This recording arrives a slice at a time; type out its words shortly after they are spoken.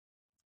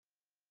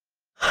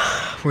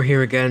We're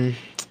here again.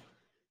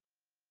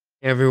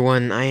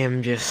 Everyone, I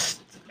am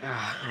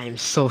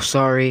so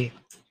sorry.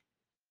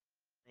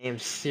 I am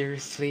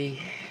seriously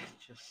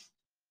just,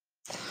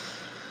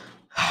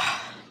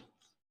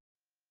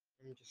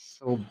 I'm just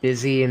so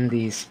busy in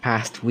these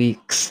past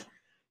weeks.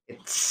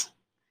 It's,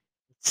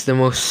 it's the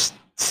most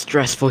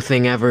stressful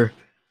thing ever.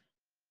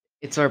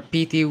 It's our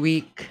PT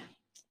week,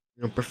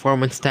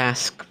 performance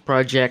task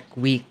project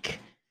week,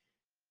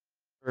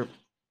 or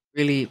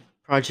really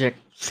project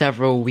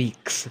several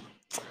weeks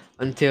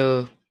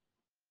until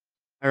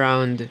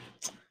around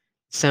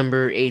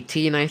December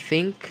 18, I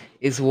think,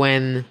 is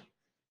when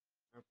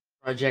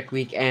project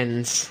week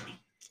ends.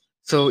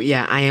 So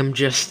yeah, I am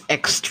just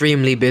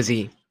extremely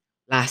busy.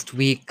 Last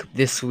week,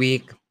 this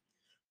week,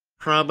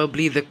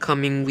 probably the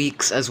coming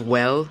weeks as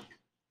well.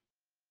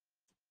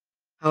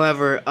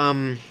 However,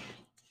 I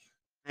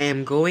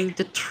am going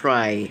to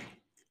try.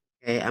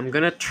 Okay, I'm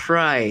gonna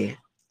try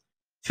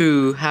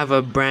to have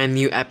a brand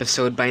new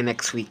episode by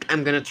next week.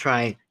 I'm gonna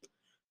try,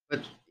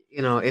 but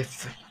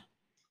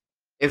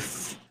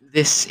if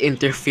this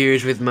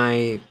interferes with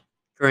my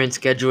current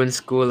schedule in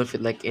school, if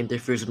it like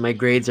interferes with my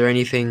grades or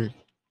anything,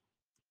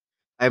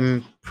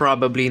 I'm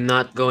probably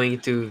not going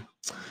to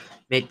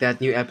make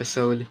that new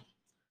episode.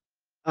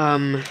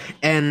 Um,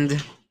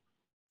 and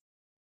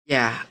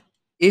yeah,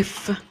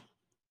 if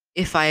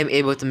if I am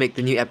able to make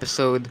the new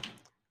episode,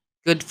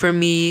 good for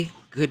me,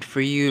 good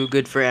for you,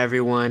 good for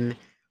everyone.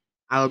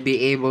 I'll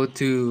be able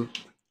to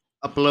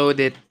upload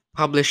it,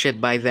 publish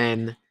it by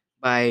then,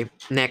 by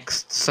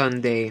next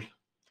Sunday.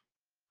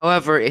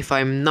 However, if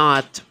I'm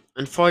not,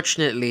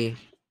 unfortunately,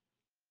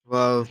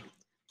 well,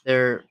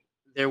 there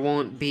there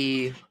won't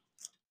be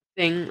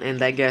thing,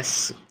 and I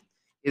guess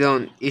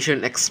you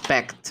shouldn't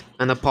expect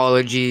an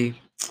apology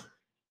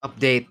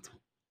update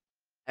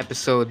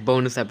episode,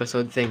 bonus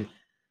episode thing.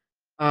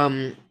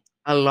 Um,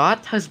 a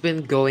lot has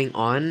been going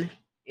on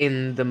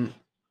in the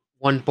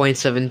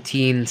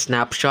 1.17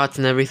 snapshots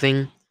and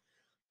everything.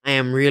 I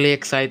am really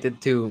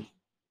excited to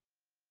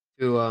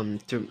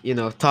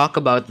talk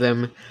about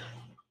them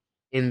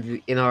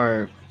in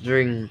our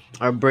during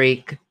our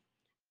break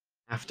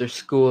after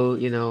school.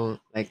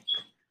 Like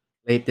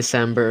late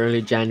December,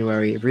 early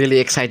January. Really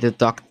excited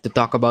to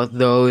talk about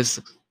those.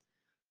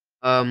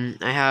 I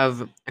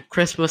have a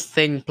Christmas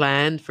thing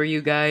planned for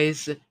you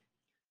guys,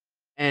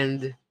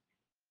 and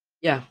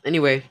yeah.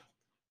 Anyway,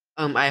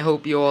 I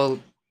hope you all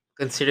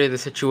consider the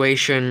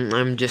situation.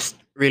 I'm just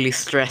really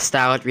stressed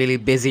out, really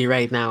busy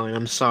right now, and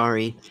I'm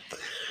sorry.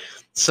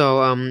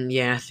 So,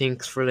 yeah,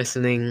 thanks for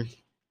listening.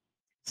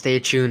 Stay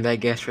tuned, I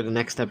guess, for the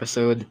next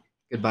episode.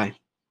 Goodbye.